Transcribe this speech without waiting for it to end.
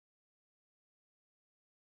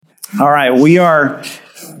All right, we are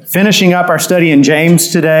finishing up our study in James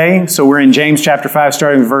today. So we're in James chapter 5,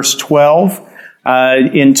 starting with verse 12.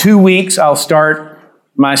 In 2 weeks, I'll start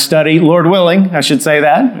my study, Lord willing, I should say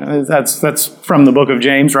that. That's from the book of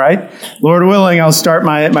James, right? Lord willing, I'll start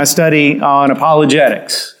my study on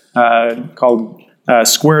apologetics, called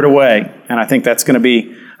Squared Away. And I think that's going to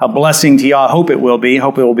be a blessing to you. I hope it will be. I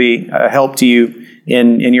hope it will be a help to you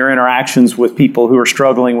in your interactions with people who are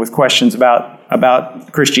struggling with questions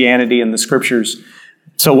about Christianity and the Scriptures.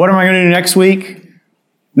 So what am I going to do next week?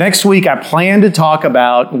 Next week, I plan to talk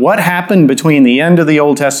about what happened between the end of the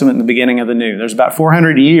Old Testament and the beginning of the New. There's about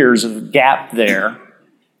 400 years of gap there,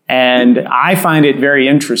 and I find it very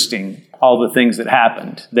interesting, all the things that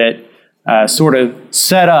happened that sort of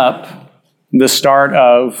set up the start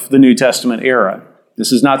of the New Testament era.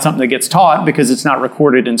 This is not something that gets taught because it's not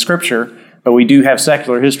recorded in Scripture, but we do have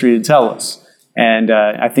secular history to tell us, and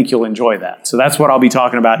I think you'll enjoy that. So that's what I'll be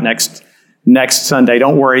talking about next Sunday.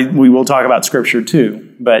 Don't worry, we will talk about Scripture too,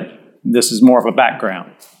 but this is more of a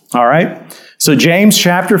background. All right? So James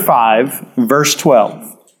chapter 5, verse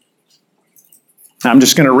 12. I'm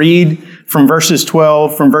just going to read from verse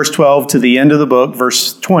 12 to the end of the book,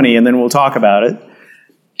 verse 20, and then we'll talk about it.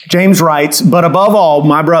 James writes, "But above all,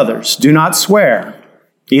 my brothers, do not swear,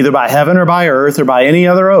 either by heaven or by earth or by any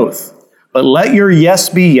other oath, but let your yes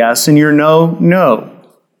be yes and your no, no,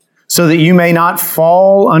 so that you may not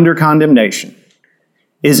fall under condemnation.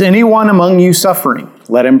 Is anyone among you suffering?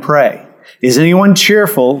 Let him pray. Is anyone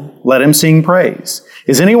cheerful? Let him sing praise.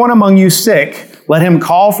 Is anyone among you sick? Let him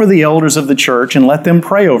call for the elders of the church and let them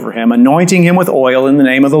pray over him, anointing him with oil in the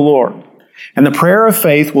name of the Lord. And the prayer of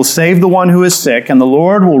faith will save the one who is sick, and the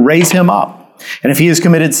Lord will raise him up. And if he has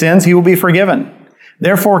committed sins, he will be forgiven.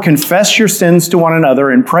 Therefore, confess your sins to one another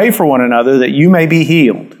and pray for one another that you may be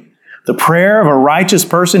healed. The prayer of a righteous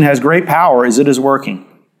person has great power as it is working.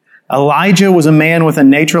 Elijah was a man with a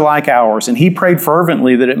nature like ours, and he prayed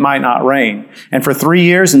fervently that it might not rain. And for 3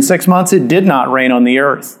 years and 6 months it did not rain on the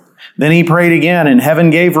earth. Then he prayed again, and heaven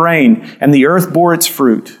gave rain, and the earth bore its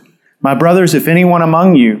fruit. My brothers, if anyone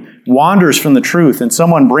among you wanders from the truth and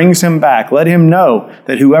someone brings him back, let him know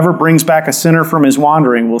that whoever brings back a sinner from his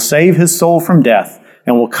wandering will save his soul from death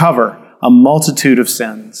and will cover a multitude of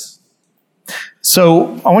sins."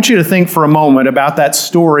 So I want you to think for a moment about that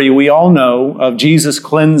story we all know of Jesus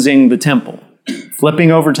cleansing the temple,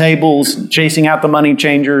 flipping over tables, chasing out the money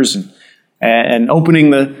changers, and opening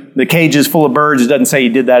the cages full of birds. It doesn't say he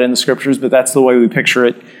did that in the Scriptures, but that's the way we picture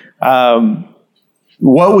it.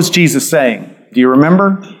 What was Jesus saying? Do you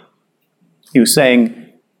remember? He was saying,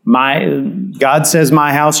 God says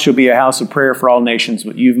my house shall be a house of prayer for all nations,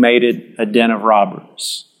 but you've made it a den of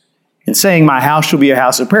robbers. In saying my house shall be a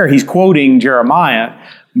house of prayer, he's quoting Jeremiah,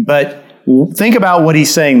 but think about what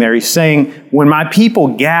he's saying there. He's saying, when my people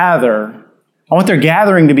gather, I want their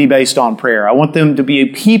gathering to be based on prayer. I want them to be a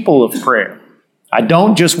people of prayer. I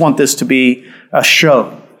don't just want this to be a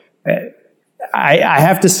show. I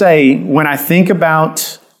have to say, when I think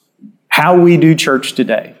about how we do church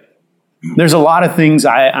today, there's a lot of things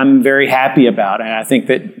I'm very happy about, and I think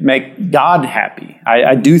that make God happy.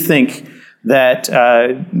 I do think that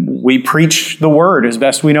we preach the Word as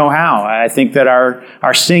best we know how. I think that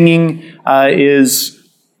our singing is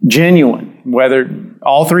genuine, whether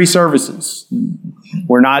all 3 services.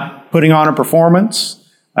 We're not putting on a performance.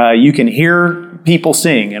 You can hear people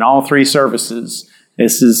sing in all 3 services.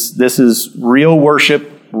 This is real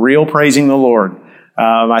worship, real praising the Lord.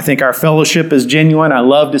 I think our fellowship is genuine. I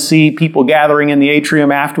love to see people gathering in the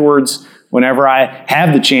atrium afterwards. Whenever I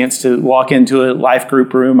have the chance to walk into a life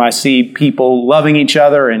group room, I see people loving each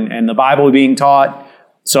other and the Bible being taught.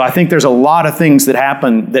 So I think there's a lot of things that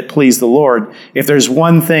happen that please the Lord. If there's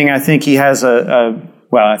one thing I think he has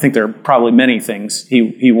I think there are probably many things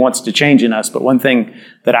he wants to change in us, but one thing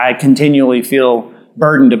that I continually feel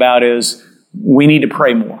burdened about is we need to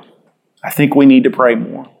pray more. I think we need to pray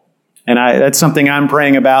more. And that's something I'm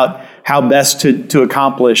praying about, how best to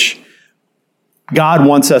accomplish. God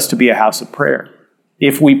wants us to be a house of prayer.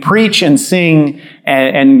 If we preach and sing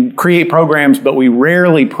and create programs, but we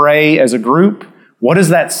rarely pray as a group, what does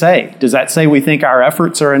that say? Does that say we think our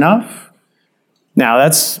efforts are enough? Now,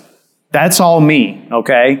 that's all me,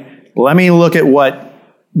 okay? Let me look at what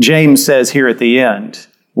James says here at the end.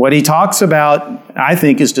 What he talks about, I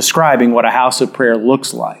think, is describing what a house of prayer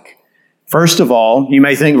looks like. First of all, you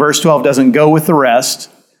may think verse 12 doesn't go with the rest,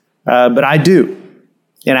 but I do.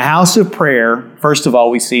 In a house of prayer, first of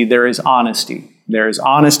all, we see there is honesty. There is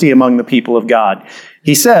honesty among the people of God.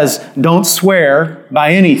 He says, don't swear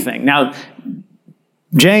by anything. Now,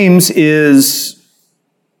 James is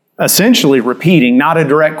essentially repeating, not a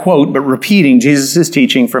direct quote, but repeating Jesus'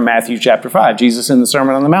 teaching from Matthew chapter 5. Jesus in the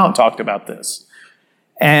Sermon on the Mount talked about this.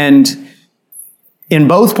 And in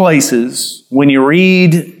both places, when you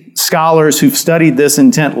read scholars who've studied this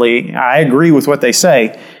intently, I agree with what they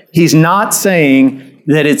say. He's not saying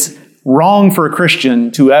that it's wrong for a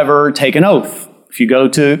Christian to ever take an oath. If you go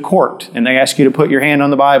to court and they ask you to put your hand on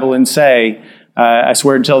the Bible and say, I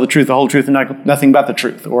swear to tell the truth, the whole truth, and nothing but the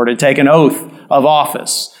truth, or to take an oath of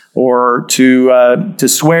office, or to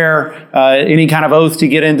swear any kind of oath to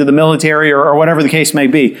get into the military, or whatever the case may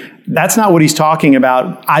be. That's not what he's talking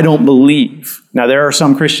about, I don't believe. Now, there are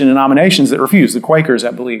some Christian denominations that refuse. The Quakers,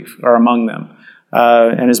 I believe, are among them.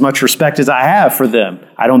 And as much respect as I have for them,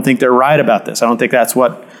 I don't think they're right about this. I don't think that's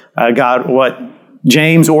what what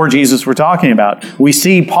James or Jesus were talking about. We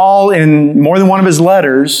see Paul in more than one of his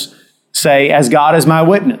letters say, as God is my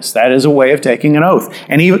witness. That is a way of taking an oath.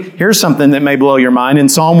 And here's something that may blow your mind. In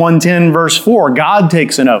Psalm 110, verse 4, God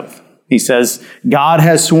takes an oath. He says, God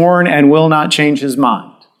has sworn and will not change his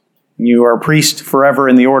mind. You are a priest forever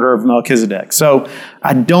in the order of Melchizedek. So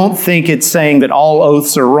I don't think it's saying that all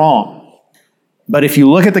oaths are wrong. But if you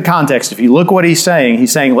look at the context, if you look what he's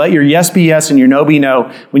saying, let your yes be yes and your no be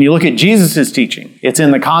no. When you look at Jesus' teaching, it's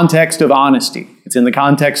in the context of honesty. It's in the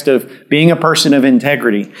context of being a person of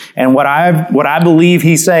integrity. And what I believe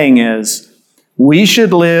he's saying is, we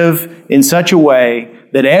should live in such a way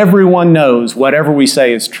that everyone knows whatever we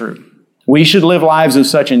say is true. We should live lives of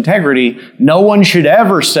such integrity. No one should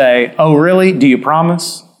ever say, oh, really? Do you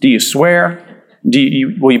promise? Do you swear?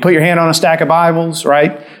 Will you put your hand on a stack of Bibles,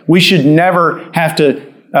 right? We should never have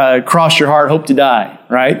to cross your heart, hope to die,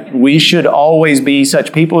 right? We should always be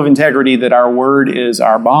such people of integrity that our word is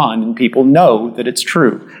our bond and people know that it's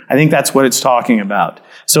true. I think that's what it's talking about.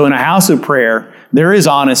 So in a house of prayer, there is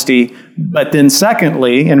honesty. But then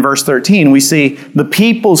secondly, in verse 13, we see the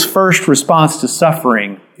people's first response to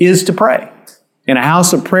suffering is to pray. In a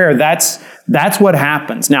house of prayer, that's what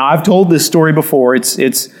happens. Now, I've told this story before. It's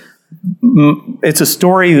a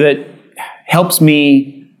story that helps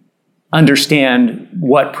me understand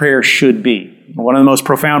what prayer should be. One of the most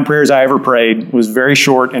profound prayers I ever prayed was very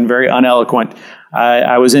short and very uneloquent.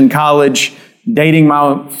 I was in college, dating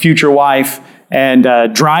my future wife, and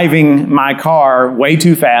driving my car way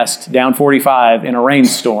too fast down 45 in a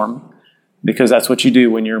rainstorm, because that's what you do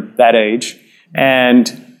when you're that age, and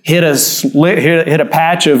hit a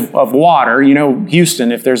patch of water. You know,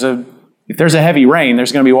 Houston, if there's a heavy rain,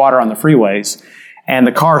 there's going to be water on the freeways. And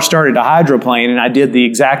the car started to hydroplane, and I did the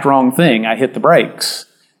exact wrong thing. I hit the brakes,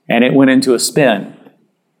 and it went into a spin.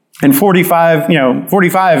 And 45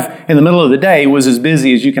 in the middle of the day was as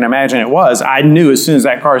busy as you can imagine it was. I knew as soon as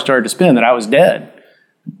that car started to spin that I was dead.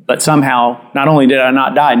 But somehow, not only did I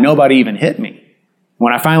not die, nobody even hit me.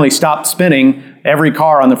 When I finally stopped spinning, every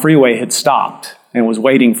car on the freeway had stopped and was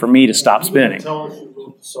waiting for me to stop spinning. Tell us you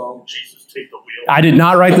wrote the song, Jesus Take the Wheel. I did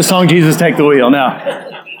not write the song, Jesus Take the Wheel,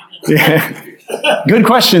 no. Good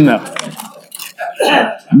question, though.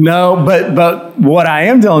 No, but what I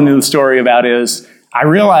am telling you the story about is, I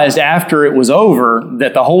realized after it was over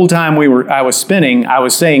that the whole time I was spinning, I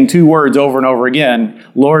was saying two words over and over again,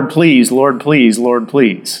 Lord, please, Lord, please, Lord,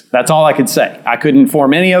 please. That's all I could say. I couldn't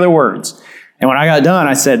form any other words. And when I got done,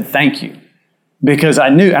 I said, thank you. Because I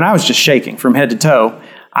knew, and I was just shaking from head to toe,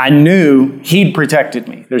 I knew He'd protected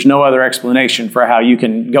me. There's no other explanation for how you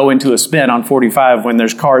can go into a spin on 45 when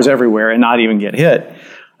there's cars everywhere and not even get hit.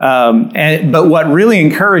 But what really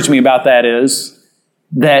encouraged me about that is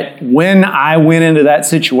that when I went into that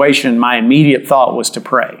situation, my immediate thought was to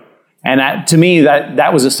pray. And to me,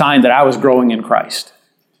 that was a sign that I was growing in Christ.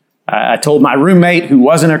 I told my roommate, who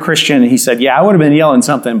wasn't a Christian, he said, yeah, I would have been yelling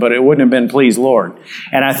something, but it wouldn't have been, please, Lord.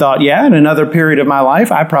 And I thought, yeah, in another period of my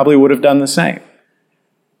life, I probably would have done the same.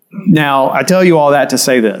 Now, I tell you all that to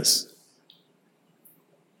say this.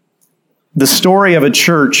 The story of a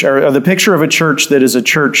church, or the picture of a church that is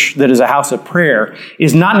a house of prayer,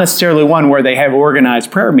 is not necessarily one where they have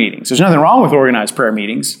organized prayer meetings. There's nothing wrong with organized prayer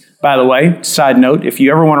meetings. By the way, side note, if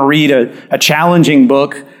you ever want to read a challenging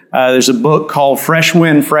book, there's a book called Fresh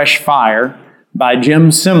Wind, Fresh Fire by Jim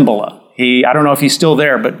Cymbala. I don't know if he's still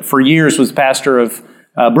there, but for years was pastor of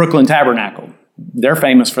Brooklyn Tabernacle. They're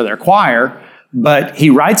famous for their choir. But he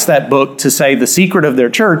writes that book to say the secret of their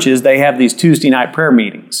church is they have these Tuesday night prayer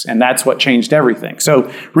meetings, and that's what changed everything. So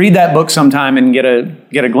read that book sometime and get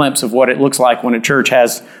a glimpse of what it looks like when a church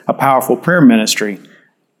has a powerful prayer ministry.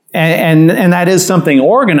 And that is something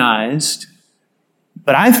organized,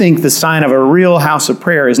 but I think the sign of a real house of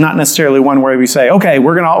prayer is not necessarily one where we say, okay,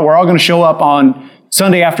 we're all going to show up on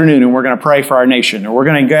Sunday afternoon and we're going to pray for our nation, or we're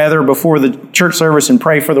going to gather before the church service and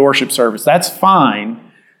pray for the worship service. That's fine.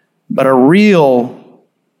 But a real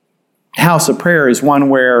house of prayer is one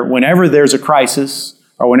where whenever there's a crisis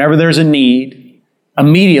or whenever there's a need,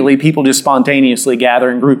 immediately people just spontaneously gather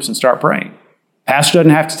in groups and start praying. Pastor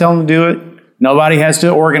doesn't have to tell them to do it. Nobody has to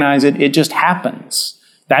organize it. It just happens.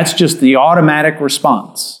 That's just the automatic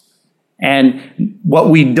response. And what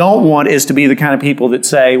we don't want is to be the kind of people that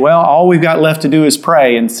say, well, all we've got left to do is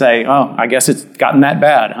pray and say, oh, I guess it's gotten that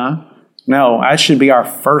bad, huh? No, that should be our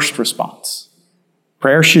first response.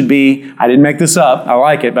 Prayer should be, I didn't make this up. I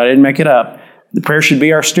like it, but I didn't make it up. The prayer should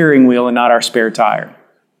be our steering wheel and not our spare tire.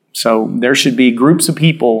 So there should be groups of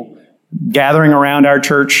people gathering around our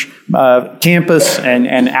church campus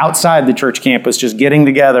and outside the church campus, just getting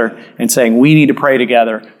together and saying, we need to pray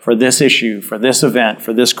together for this issue, for this event,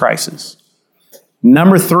 for this crisis.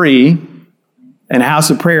 Number 3, in house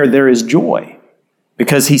of prayer, there is joy.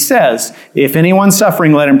 Because he says, if anyone's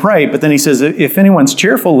suffering, let him pray. But then he says, if anyone's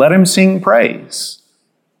cheerful, let him sing praise.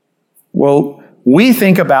 Well, we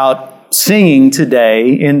think about singing today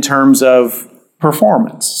in terms of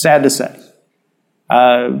performance, sad to say.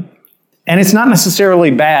 And it's not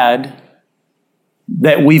necessarily bad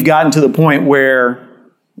that we've gotten to the point where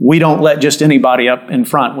we don't let just anybody up in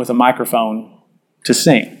front with a microphone to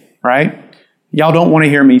sing, right? Y'all don't want to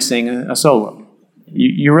hear me sing a solo.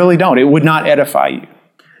 You really don't. It would not edify you.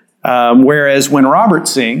 Whereas when Robert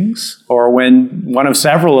sings, or when one of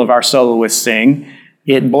several of our soloists sing,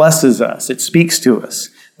 it blesses us. It speaks to us.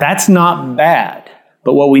 That's not bad.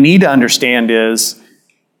 But what we need to understand is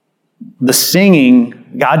the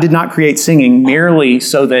singing, God did not create singing merely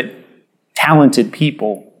so that talented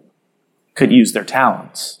people could use their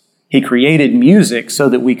talents. He created music so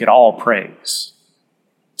that we could all praise.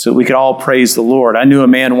 So we could all praise the Lord. I knew a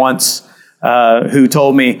man once who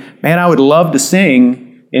told me, man, I would love to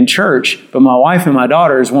sing in church, but my wife and my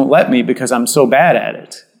daughters won't let me because I'm so bad at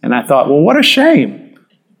it. And I thought, well, what a shame.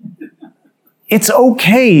 It's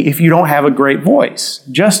okay if you don't have a great voice.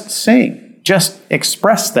 Just sing. Just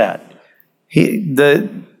express that. The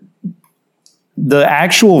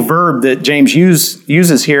actual verb that James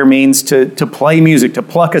uses here means to play music, to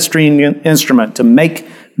pluck a string instrument, to make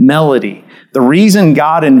melody. The reason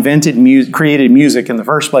God created music in the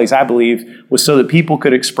first place, I believe, was so that people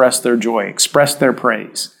could express their joy, express their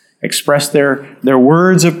praise, express their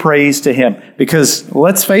words of praise to Him. Because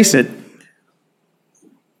let's face it,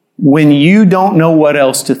 when you don't know what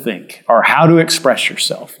else to think or how to express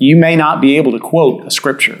yourself, you may not be able to quote a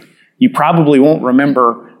scripture. You probably won't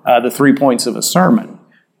remember the 3 points of a sermon,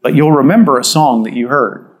 but you'll remember a song that you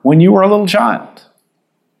heard when you were a little child.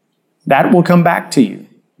 That will come back to you.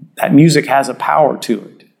 That music has a power to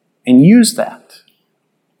it. And use that.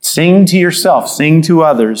 Sing to yourself. Sing to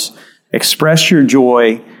others. Express your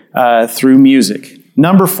joy through music.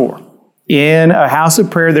 Number 4. In a house of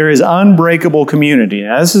prayer, there is unbreakable community.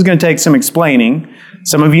 Now, this is going to take some explaining.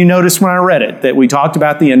 Some of you noticed when I read it that we talked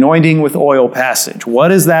about the anointing with oil passage.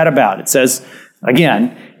 What is that about? It says,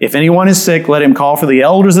 again, if anyone is sick, let him call for the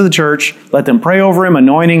elders of the church. Let them pray over him,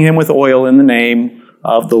 anointing him with oil in the name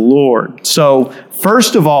of the Lord. So,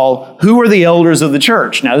 first of all, who are the elders of the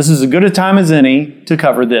church? Now, this is as good a time as any to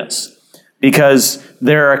cover this, because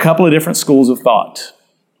there are a couple of different schools of thought.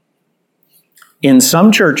 In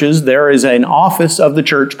some churches, there is an office of the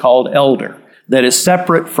church called elder that is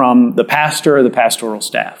separate from the pastor or the pastoral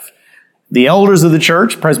staff. The elders of the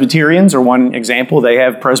church, Presbyterians are one example. They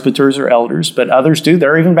have presbyters or elders, but others do.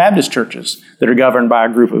 There are even Baptist churches that are governed by a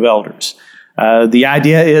group of elders. The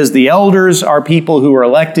idea is the elders are people who are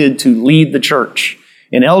elected to lead the church.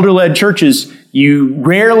 In elder-led churches, you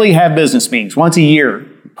rarely have business meetings, once a year,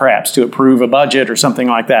 perhaps, to approve a budget or something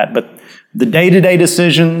like that. But the day-to-day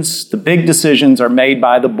decisions, the big decisions are made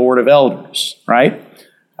by the board of elders, right?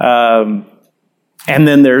 And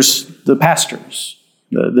then there's the pastors,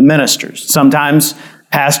 the ministers. Sometimes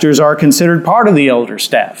pastors are considered part of the elder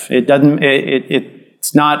staff.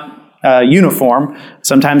 It's not uniform.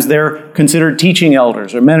 Sometimes they're considered teaching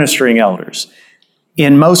elders or ministering elders.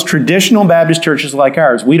 In most traditional Baptist churches like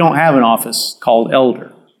ours, we don't have an office called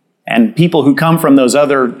elder. And people who come from those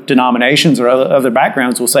other denominations or other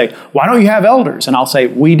backgrounds will say, why don't you have elders? And I'll say,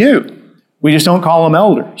 we do. We just don't call them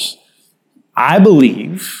elders. I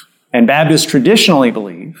believe, and Baptists traditionally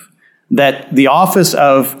believe, that the office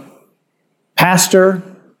of pastor,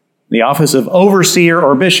 the office of overseer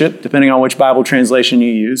or bishop, depending on which Bible translation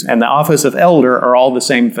you use, and the office of elder are all the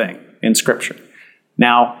same thing in Scripture.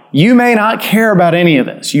 Now, you may not care about any of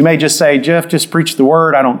this. You may just say, Jeff, just preach the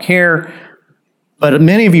word. I don't care. But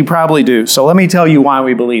many of you probably do. So let me tell you why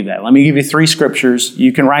we believe that. Let me give you 3 scriptures.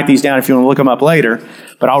 You can write these down if you want to look them up later,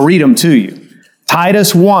 but I'll read them to you.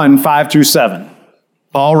 Titus 1, 5 through 7.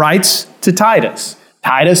 Paul writes to Titus,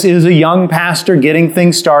 Titus is a young pastor getting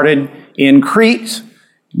things started in Crete,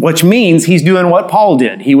 which means he's doing what Paul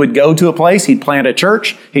did. He would go to a place, he'd plant a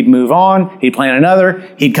church, he'd move on, he'd plant another,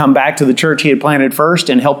 he'd come back to the church he had planted first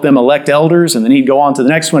and help them elect elders, and then he'd go on to the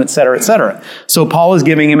next one, etc., etc. So Paul is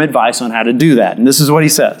giving him advice on how to do that. And this is what he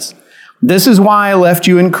says. This is why I left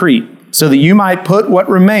you in Crete, so that you might put what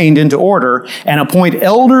remained into order and appoint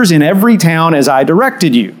elders in every town as I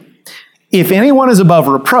directed you. If anyone is above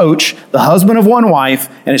reproach, the husband of one wife,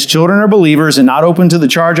 and his children are believers and not open to the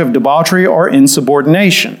charge of debauchery or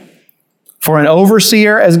insubordination. For an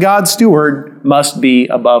overseer as God's steward must be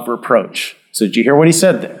above reproach. So did you hear what he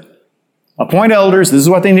said there? Appoint elders, this is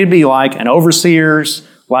what they need to be like, and overseers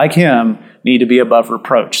like him need to be above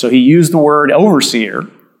reproach. So he used the word overseer,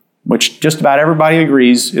 which just about everybody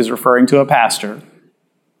agrees is referring to a pastor,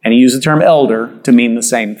 and he used the term elder to mean the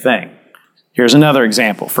same thing. Here's another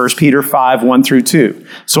example, 1 Peter 5, 1 through 2.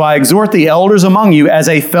 So I exhort the elders among you as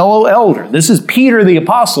a fellow elder. This is Peter the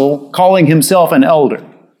apostle calling himself an elder.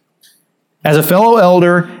 As a fellow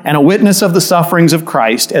elder and a witness of the sufferings of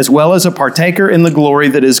Christ, as well as a partaker in the glory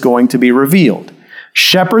that is going to be revealed.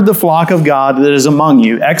 Shepherd the flock of God that is among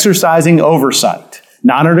you, exercising oversight,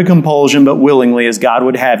 not under compulsion, but willingly, as God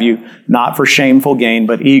would have you, not for shameful gain,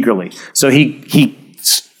 but eagerly. So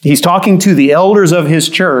he's talking to the elders of his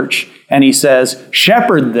church, and he says,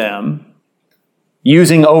 shepherd them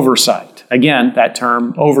using oversight. Again, that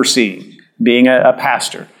term, overseeing, being a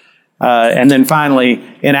pastor. And then finally,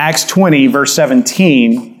 in Acts 20, verse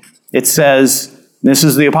 17, it says, this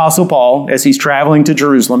is the Apostle Paul as he's traveling to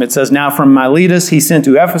Jerusalem. It says, now from Miletus he sent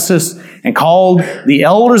to Ephesus and called the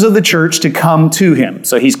elders of the church to come to him.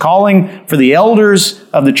 So he's calling for the elders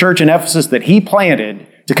of the church in Ephesus that he planted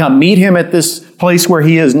to come meet him at this place where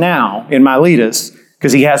he is now in Miletus,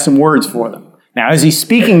 because he has some words for them. Now, as he's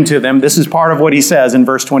speaking to them, this is part of what he says in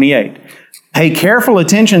verse 28. Pay careful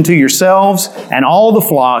attention to yourselves and all the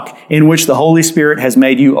flock in which the Holy Spirit has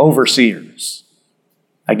made you overseers.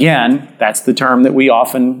 Again, that's the term that we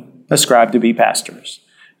often ascribe to be pastors.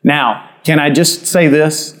 Now, can I just say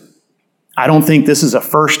this? I don't think this is a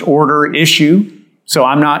first order issue. So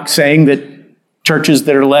I'm not saying that churches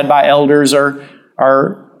that are led by elders are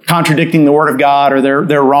contradicting the Word of God, or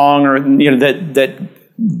they're wrong, or that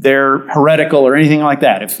they're heretical or anything like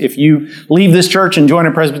that. If you leave this church and join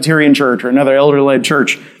a Presbyterian church or another elder-led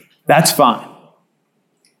church, that's fine.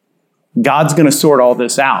 God's going to sort all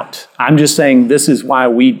this out. I'm just saying this is why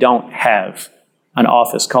we don't have an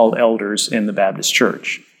office called elders in the Baptist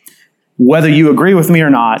church. Whether you agree with me or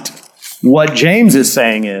not, what James is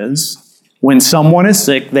saying is when someone is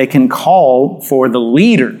sick, they can call for the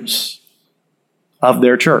leaders of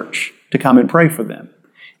their church to come and pray for them.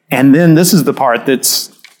 And then this is the part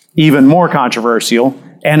that's even more controversial,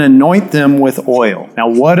 and anoint them with oil. Now,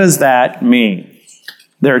 what does that mean?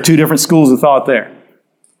 There are two different schools of thought there.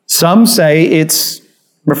 Some say it's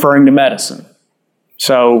referring to medicine.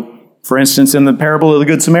 So, for instance, in the parable of the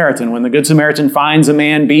Good Samaritan, when the Good Samaritan finds a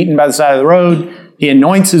man beaten by the side of the road, he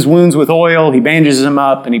anoints his wounds with oil, he bandages him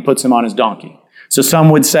up, and he puts him on his donkey. So some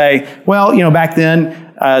would say, well, back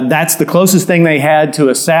then, that's the closest thing they had to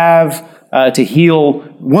a salve to heal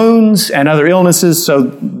wounds and other illnesses. So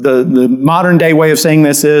the modern day way of saying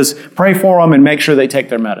this is pray for them and make sure they take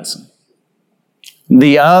their medicine.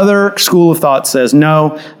 The other school of thought says,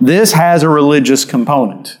 no, this has a religious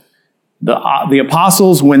component. The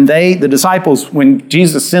apostles, the disciples, when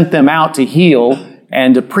Jesus sent them out to heal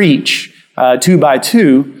and to preach 2 by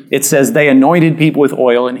 2, it says they anointed people with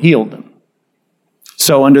oil and healed them.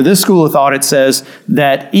 So under this school of thought, it says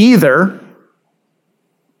that either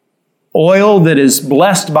oil that is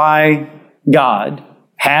blessed by God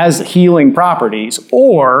has healing properties,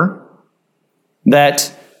 or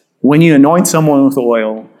that when you anoint someone with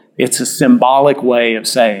oil, it's a symbolic way of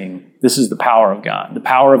saying, this is the power of God. The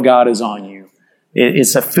power of God is on you.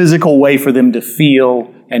 It's a physical way for them to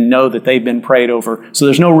feel and know that they've been prayed over. So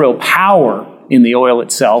there's no real power in the oil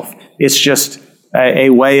itself. It's just a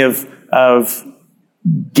way of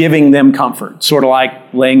giving them comfort, sort of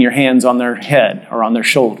like laying your hands on their head or on their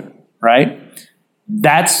shoulder, right?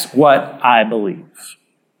 That's what I believe.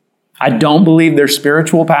 I don't believe there's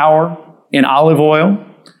spiritual power in olive oil.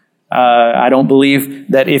 I don't believe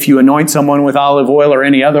that if you anoint someone with olive oil or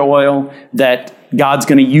any other oil, that God's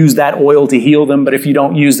going to use that oil to heal them, but if you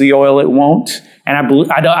don't use the oil, it won't. And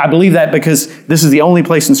I believe that because this is the only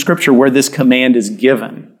place in Scripture where this command is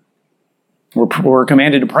given. We're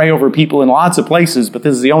commanded to pray over people in lots of places, but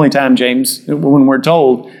this is the only time, James, when we're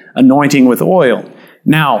told anointing with oil.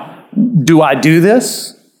 Now, do I do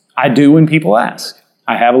this? I do when people ask.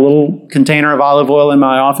 I have a little container of olive oil in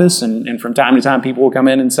my office, and from time to time people will come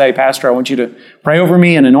in and say, Pastor, I want you to pray over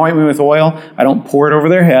me and anoint me with oil. I don't pour it over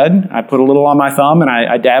their head. I put a little on my thumb and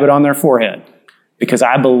I dab it on their forehead. Because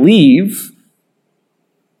I believe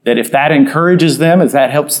that if that encourages them, if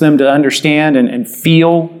that helps them to understand and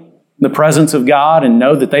feel the presence of God and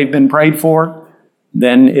know that they've been prayed for,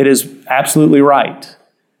 then it is absolutely right.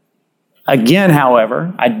 Again,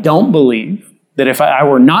 however, I don't believe that if I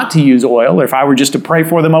were not to use oil, or if I were just to pray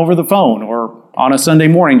for them over the phone or on a Sunday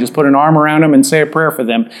morning, just put an arm around them and say a prayer for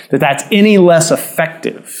them, that that's any less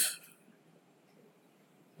effective.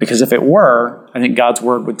 Because if it were, I think God's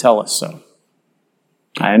Word would tell us so.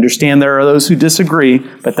 I understand there are those who disagree,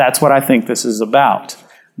 but that's what I think this is about.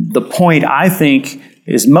 The point I think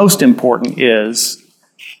is most important is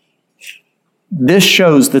this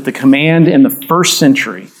shows that the command in the first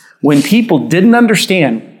century, when people didn't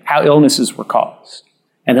understand how illnesses were caused,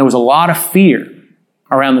 and there was a lot of fear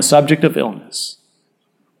around the subject of illness.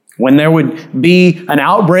 When there would be an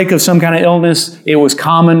outbreak of some kind of illness, it was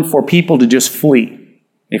common for people to just flee.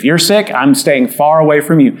 If you're sick, I'm staying far away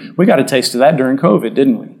from you. We got a taste of that during COVID,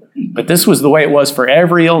 didn't we? But this was the way it was for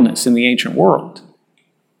every illness in the ancient world.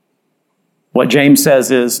 What James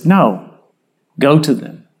says is, no, go to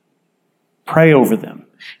them. Pray over them.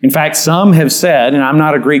 In fact, some have said, and I'm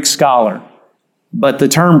not a Greek scholar, but the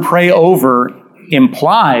term pray over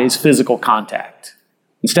implies physical contact.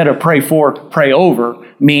 Instead of pray for, pray over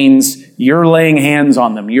means you're laying hands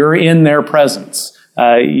on them. You're in their presence.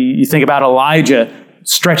 You think about Elijah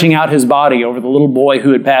stretching out his body over the little boy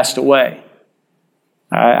who had passed away.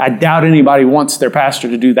 I doubt anybody wants their pastor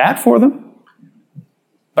to do that for them.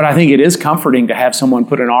 But I think it is comforting to have someone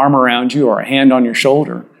put an arm around you or a hand on your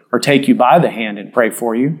shoulder or take you by the hand and pray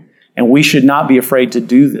for you. And we should not be afraid to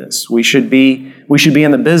do this. We should be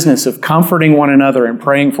in the business of comforting one another and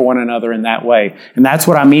praying for one another in that way. And that's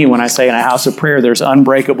what I mean when I say in a house of prayer there's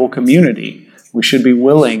unbreakable community. We should be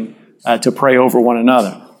willing to pray over one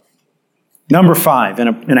another. Number 5,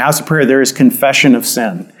 in a house of prayer there is confession of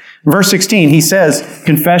sin. In verse 16, he says,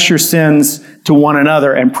 confess your sins to one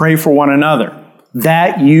another and pray for one another,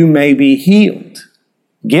 that you may be healed.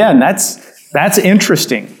 Again, that's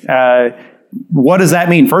interesting. What does that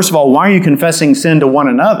mean? First of all, why are you confessing sin to one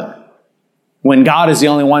another when God is the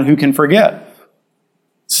only one who can forgive?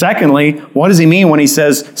 Secondly, what does he mean when he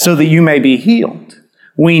says, so that you may be healed?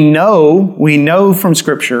 We know from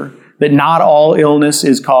Scripture that not all illness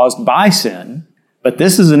is caused by sin, but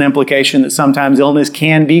this is an implication that sometimes illness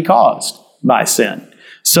can be caused by sin.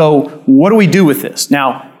 So what do we do with this?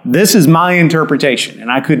 Now, this is my interpretation,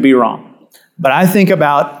 and I could be wrong, but I think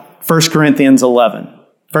about 1 Corinthians 11.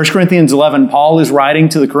 1 Corinthians 11, Paul is writing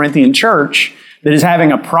to the Corinthian church that is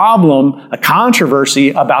having a problem, a controversy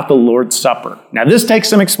about the Lord's Supper. Now, this takes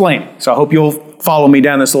some explaining, so I hope you'll follow me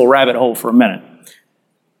down this little rabbit hole for a minute.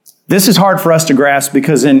 This is hard for us to grasp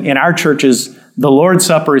because in our churches, the Lord's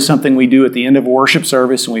Supper is something we do at the end of a worship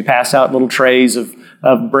service, and we pass out little trays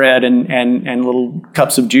of bread and little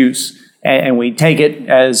cups of juice, and we take it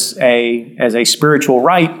as a spiritual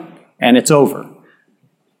rite, and it's over.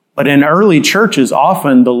 But in early churches,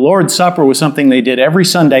 often the Lord's Supper was something they did every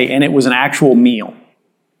Sunday, and it was an actual meal.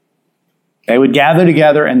 They would gather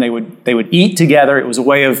together and they would eat together. It was a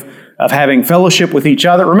way of having fellowship with each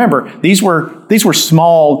other. Remember, these were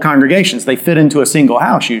small congregations. They fit into a single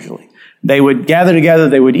house usually. They would gather together,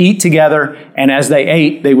 they would eat together, and as they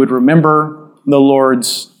ate, they would remember the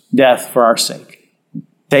Lord's death for our sake.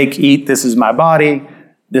 Take, eat, this is my body,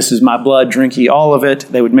 this is my blood, drink ye all of it.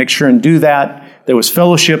 They would make sure and do that. There was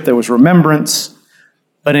fellowship, there was remembrance.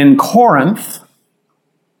 But in Corinth,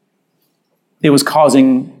 it was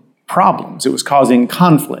causing problems. It was causing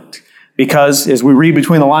conflict. Because as we read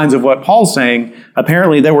between the lines of what Paul's saying,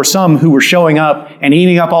 apparently there were some who were showing up and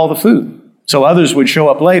eating up all the food. So others would show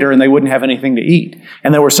up later and they wouldn't have anything to eat.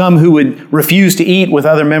 And there were some who would refuse to eat with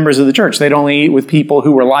other members of the church. They'd only eat with people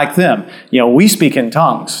who were like them. We speak in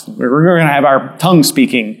tongues. We're going to have our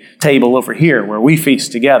tongue-speaking table over here where we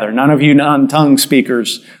feast together. None of you non-tongue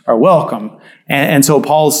speakers are welcome. And so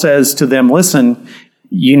Paul says to them, listen,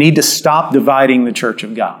 you need to stop dividing the church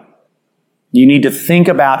of God. You need to think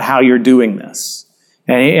about how you're doing this.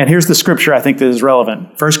 And here's the scripture I think that is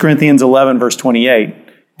relevant. 1 Corinthians 11, verse 28.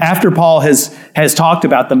 After Paul has talked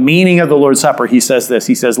about the meaning of the Lord's Supper, he says this.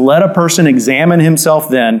 He says, let a person examine himself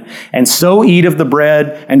then, and so eat of the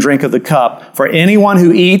bread and drink of the cup. For anyone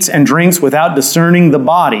who eats and drinks without discerning the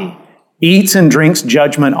body eats and drinks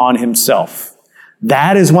judgment on himself.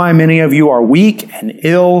 That is why many of you are weak and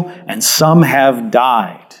ill, and some have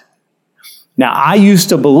died. Now, I used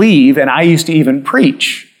to believe, and I used to even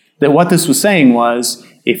preach, that what this was saying was,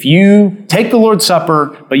 if you take the Lord's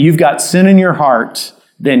Supper, but you've got sin in your heart,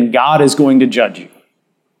 then God is going to judge you.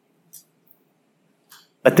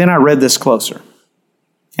 But then I read this closer,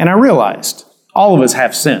 and I realized all of us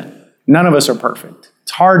have sin. None of us are perfect.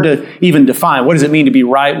 It's hard to even define what does it mean to be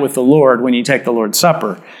right with the Lord when you take the Lord's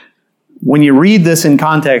Supper. When you read this in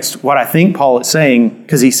context, what I think Paul is saying,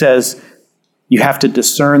 because he says you have to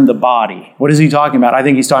discern the body. What is he talking about? I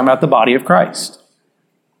think he's talking about the body of Christ.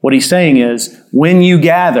 What he's saying is, when you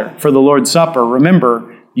gather for the Lord's Supper,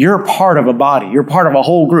 remember, you're part of a body. You're part of a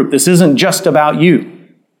whole group. This isn't just about you.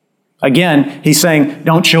 Again, he's saying,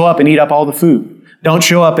 don't show up and eat up all the food. Don't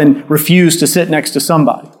show up and refuse to sit next to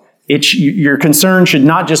somebody. Your concern should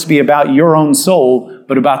not just be about your own soul,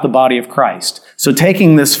 but about the body of Christ. So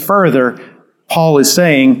taking this further, Paul is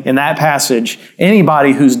saying in that passage,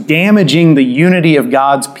 anybody who's damaging the unity of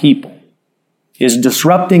God's people is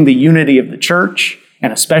disrupting the unity of the church,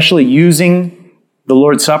 and especially using the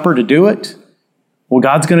Lord's Supper to do it, well,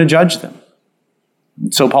 God's going to judge them.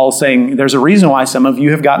 So Paul's saying there's a reason why some of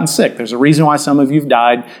you have gotten sick. There's a reason why some of you have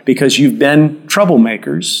died, because you've been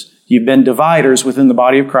troublemakers. You've been dividers within the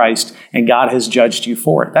body of Christ, and God has judged you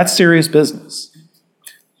for it. That's serious business.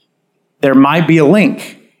 There might be a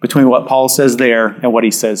link between what Paul says there and what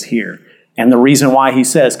he says here. And the reason why he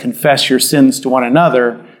says, confess your sins to one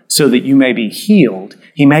another so that you may be healed.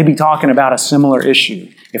 He may be talking about a similar issue.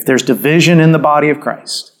 If there's division in the body of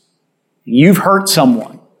Christ, you've hurt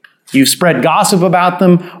someone, you've spread gossip about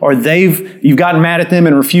them, or you've gotten mad at them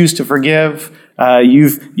and refused to forgive,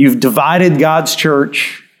 you've divided God's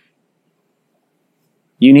church,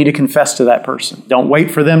 you need to confess to that person. Don't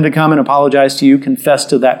wait for them to come and apologize to you. Confess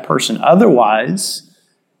to that person. Otherwise,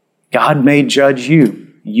 God may judge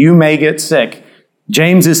you. You may get sick.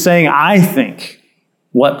 James is saying, I think,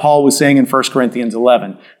 what Paul was saying in 1 Corinthians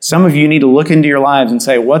 11. Some of you need to look into your lives and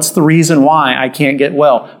say, what's the reason why I can't get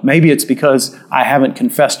well? Maybe it's because I haven't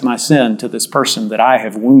confessed my sin to this person that I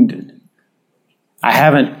have wounded. I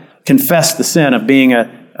haven't confessed the sin of being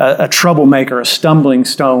a troublemaker, a stumbling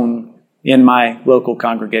stone in my local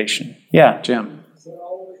congregation. Yeah, Jim. Is it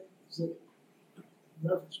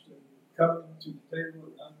reference to coming to the table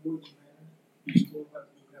in an unworthy manner? You still have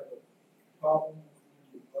a problem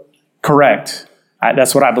with your brother? Correct.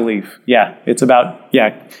 That's what I believe. Yeah, it's about,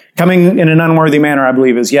 coming in an unworthy manner, I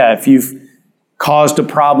believe, is, if you've caused a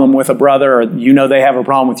problem with a brother, or you know they have a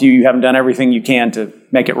problem with you, you haven't done everything you can to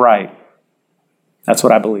make it right. That's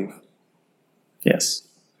what I believe. Yes.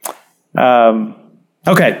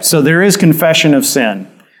 Okay, so there is confession of sin.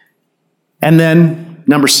 And then,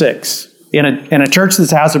 number 6, in a church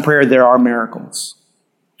that's a house of prayer, there are miracles.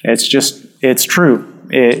 It's true.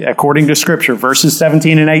 According to Scripture, verses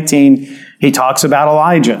 17 and 18, he talks about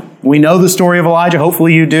Elijah. We know the story of Elijah.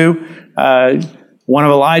 Hopefully you do. One of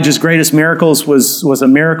Elijah's greatest miracles was a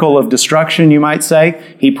miracle of destruction, you might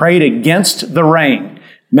say. He prayed against the rain.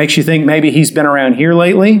 Makes you think maybe he's been around here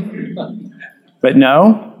lately. But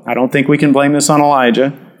no. I don't think we can blame this on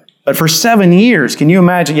Elijah. But for 7 years, can you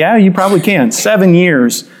imagine? Yeah, you probably can. 7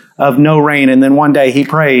 years of no rain. And then one day he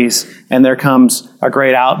prays and there comes a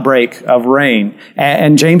great outbreak of rain.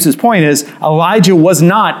 And James's point is Elijah was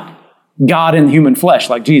not God in human flesh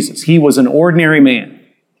like Jesus. He was an ordinary man,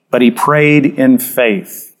 but he prayed in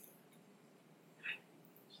faith.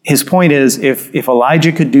 His point is if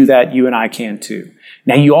Elijah could do that, you and I can too.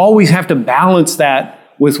 Now you always have to balance that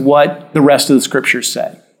with what the rest of the Scriptures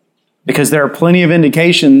say. Because there are plenty of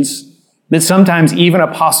indications that sometimes even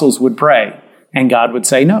apostles would pray and God would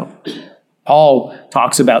say no. Paul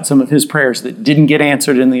talks about some of his prayers that didn't get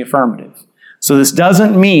answered in the affirmative. So this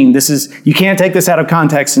doesn't mean you can't take this out of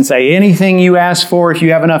context and say anything you ask for, if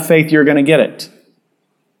you have enough faith, you're going to get it.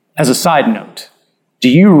 As a side note, do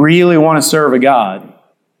you really want to serve a God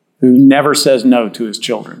who never says no to his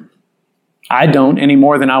children? I don't any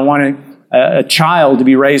more than I want a child to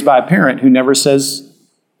be raised by a parent who never says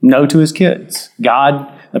no to his kids.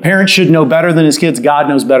 The parent should know better than his kids. God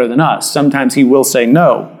knows better than us. Sometimes he will say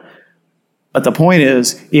no. But the point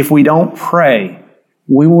is, if we don't pray,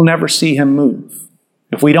 we will never see him move.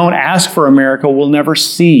 If we don't ask for a miracle, we'll never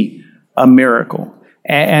see a miracle.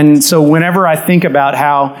 And so whenever I think about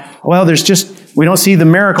how, we don't see the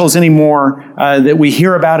miracles anymore that we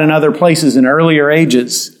hear about in other places in earlier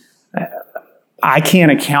ages, I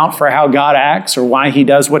can't account for how God acts or why he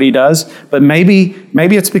does what he does, but maybe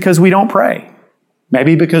it's because we don't pray.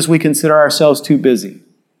 Maybe because we consider ourselves too busy.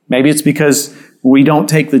 Maybe it's because we don't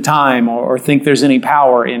take the time or think there's any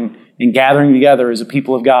power in gathering together as a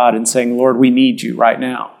people of God and saying, Lord, we need you right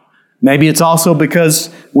now. Maybe it's also because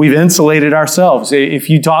we've insulated ourselves. If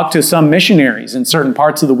you talk to some missionaries in certain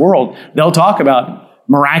parts of the world, they'll talk about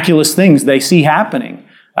miraculous things they see happening.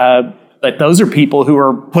 But those are people who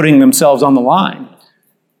are putting themselves on the line.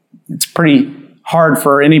 It's pretty hard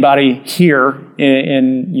for anybody here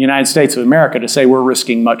in the United States of America to say we're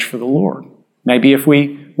risking much for the Lord. Maybe if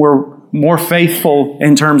we were more faithful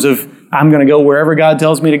in terms of, I'm going to go wherever God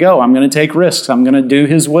tells me to go. I'm going to take risks. I'm going to do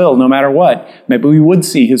His will no matter what. Maybe we would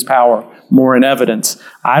see His power more in evidence.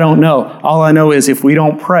 I don't know. All I know is if we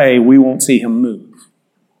don't pray, we won't see Him move.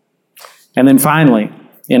 And then finally,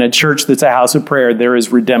 in a church that's a house of prayer, there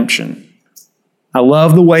is redemption. I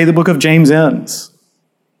love the way the book of James ends.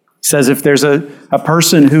 It says if there's a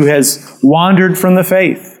person who has wandered from the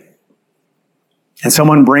faith and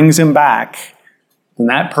someone brings him back, then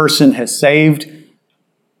that person has saved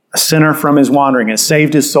a sinner from his wandering, has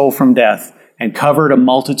saved his soul from death, and covered a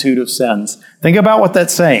multitude of sins. Think about what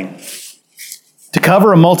that's saying. To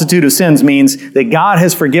cover a multitude of sins means that God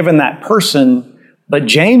has forgiven that person, but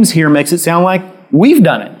James here makes it sound like we've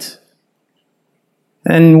done it.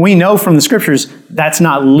 And we know from the Scriptures that's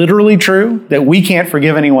not literally true, that we can't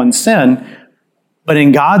forgive anyone's sin, but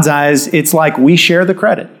in God's eyes, it's like we share the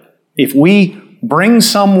credit. If we bring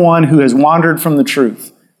someone who has wandered from the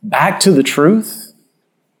truth back to the truth,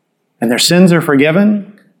 and their sins are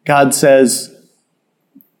forgiven, God says,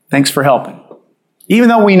 thanks for helping. Even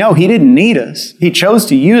though we know He didn't need us, He chose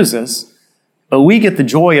to use us, but we get the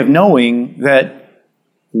joy of knowing that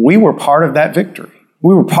we were part of that victory.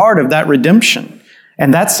 We were part of that redemption.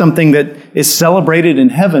 And that's something that is celebrated in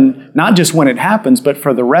heaven, not just when it happens, but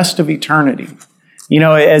for the rest of eternity. You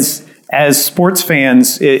know, as sports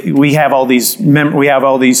fans, we have all these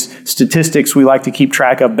statistics we like to keep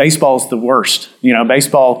track of. Baseball's the worst. You know,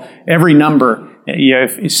 baseball, every number. You know,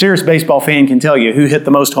 if a serious baseball fan can tell you who hit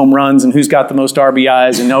the most home runs and who's got the most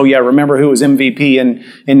RBIs, and oh yeah, remember who was MVP in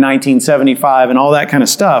 1975 and all that kind of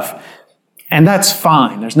stuff. And that's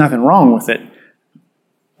fine. There's nothing wrong with it.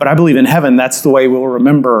 But I believe in heaven, that's the way we'll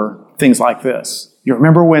remember things like this. You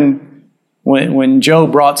remember when Joe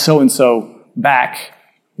brought so-and-so back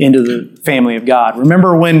into the family of God.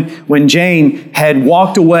 Remember when Jane had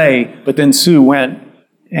walked away, but then Sue went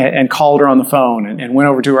and called her on the phone and went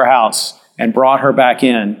over to her house and brought her back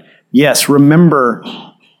in. Yes, remember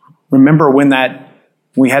when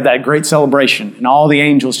we had that great celebration and all the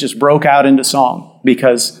angels just broke out into song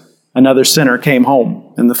because another sinner came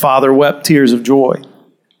home and the Father wept tears of joy.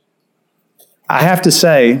 I have to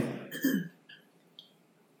say,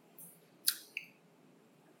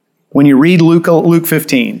 when you read Luke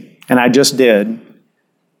 15, and I just did,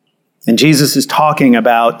 and Jesus is talking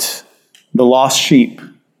about the lost sheep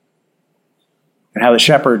and how the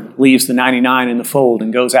shepherd leaves the 99 in the fold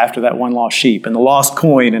and goes after that one lost sheep, and the lost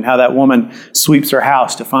coin and how that woman sweeps her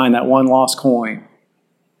house to find that one lost coin,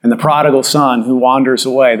 and the prodigal son who wanders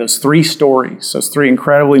away, those three stories, those three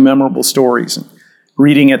incredibly memorable stories.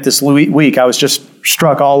 Reading it this week, I was just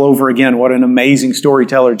struck all over again what an amazing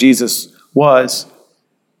storyteller Jesus was.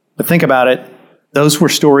 But think about it. Those were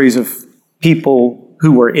stories of people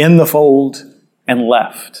who were in the fold and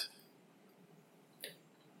left.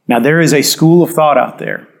 Now, there is a school of thought out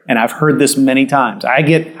there, and I've heard this many times.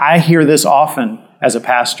 I hear this often as a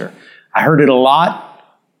pastor. I heard it a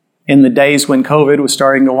lot in the days when COVID was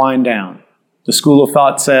starting to wind down. The school of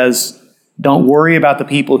thought says, don't worry about the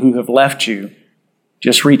people who have left you.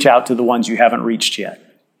 Just reach out to the ones you haven't reached yet.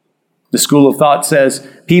 The school of thought says,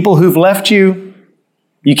 people who've left you,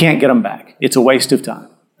 you can't get them back. It's a waste of time.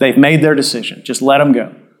 They've made their decision. Just let them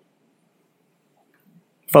go.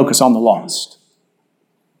 Focus on the lost.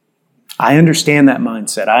 I understand that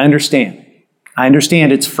mindset. I understand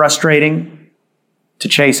it's frustrating to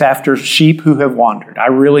chase after sheep who have wandered. I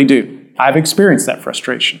really do. I've experienced that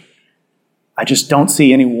frustration. I just don't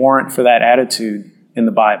see any warrant for that attitude in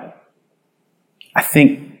the Bible. I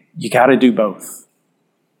think you got to do both.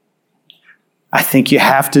 I think you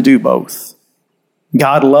have to do both.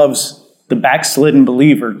 God loves the backslidden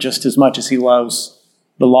believer just as much as He loves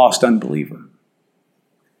the lost unbeliever.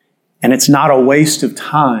 And it's not a waste of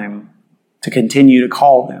time to continue to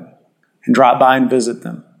call them and drop by and visit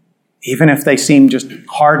them, even if they seem just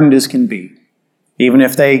hardened as can be, even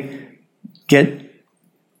if they get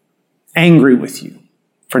angry with you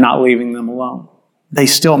for not leaving them alone. They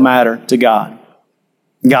still matter to God.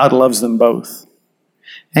 God loves them both.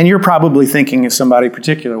 And you're probably thinking of somebody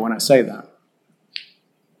particular when I say that.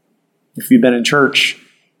 If you've been in church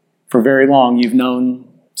for very long, you've known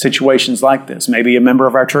situations like this. Maybe a member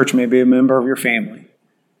of our church, maybe a member of your family.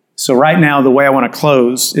 So right now, the way I want to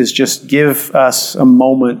close is just give us a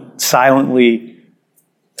moment silently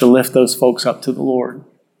to lift those folks up to the Lord.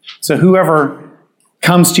 So whoever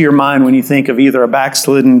comes to your mind when you think of either a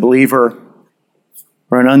backslidden believer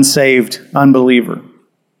or an unsaved unbeliever,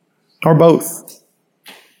 or both,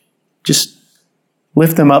 just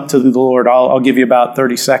lift them up to the Lord. I'll give you about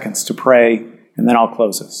 30 seconds to pray, and then I'll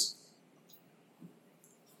close us.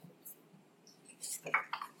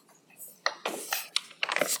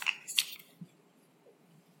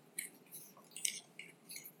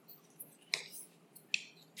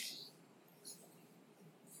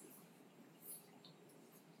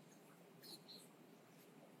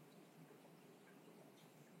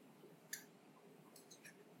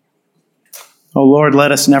 Oh Lord,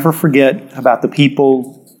 let us never forget about the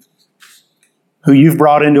people who you've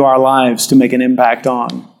brought into our lives to make an impact on.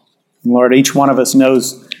 And Lord, each one of us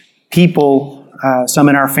knows people, some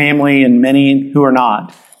in our family and many who are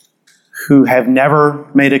not, who have never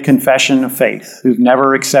made a confession of faith, who've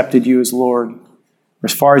never accepted you as Lord, or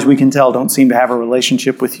as far as we can tell, don't seem to have a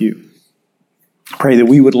relationship with you. Pray that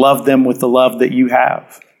we would love them with the love that you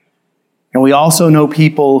have. And we also know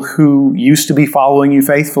people who used to be following you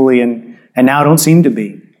faithfully and now don't seem to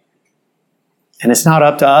be. And it's not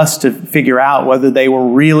up to us to figure out whether they were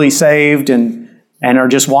really saved and are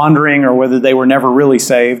just wandering, or whether they were never really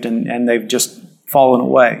saved and they've just fallen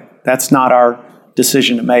away. That's not our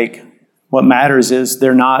decision to make. What matters is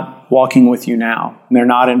they're not walking with you now, and they're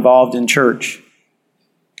not involved in church.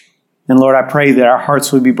 And Lord, I pray that our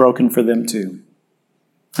hearts would be broken for them too.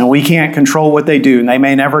 And we can't control what they do, and they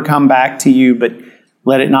may never come back to you, but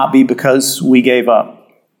let it not be because we gave up.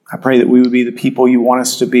 I pray that we would be the people you want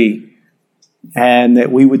us to be, and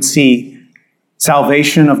that we would see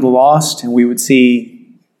salvation of the lost, and we would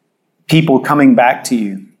see people coming back to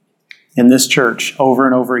you in this church over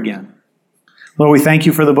and over again. Lord, we thank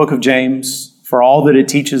you for the book of James, for all that it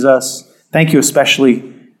teaches us. Thank you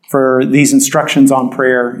especially for these instructions on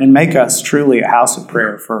prayer, and make us truly a house of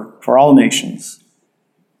prayer for all nations.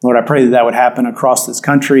 Lord, I pray that that would happen across this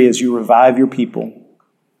country as you revive your people.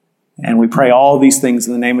 And we pray all these things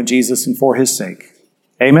in the name of Jesus and for his sake.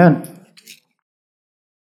 Amen.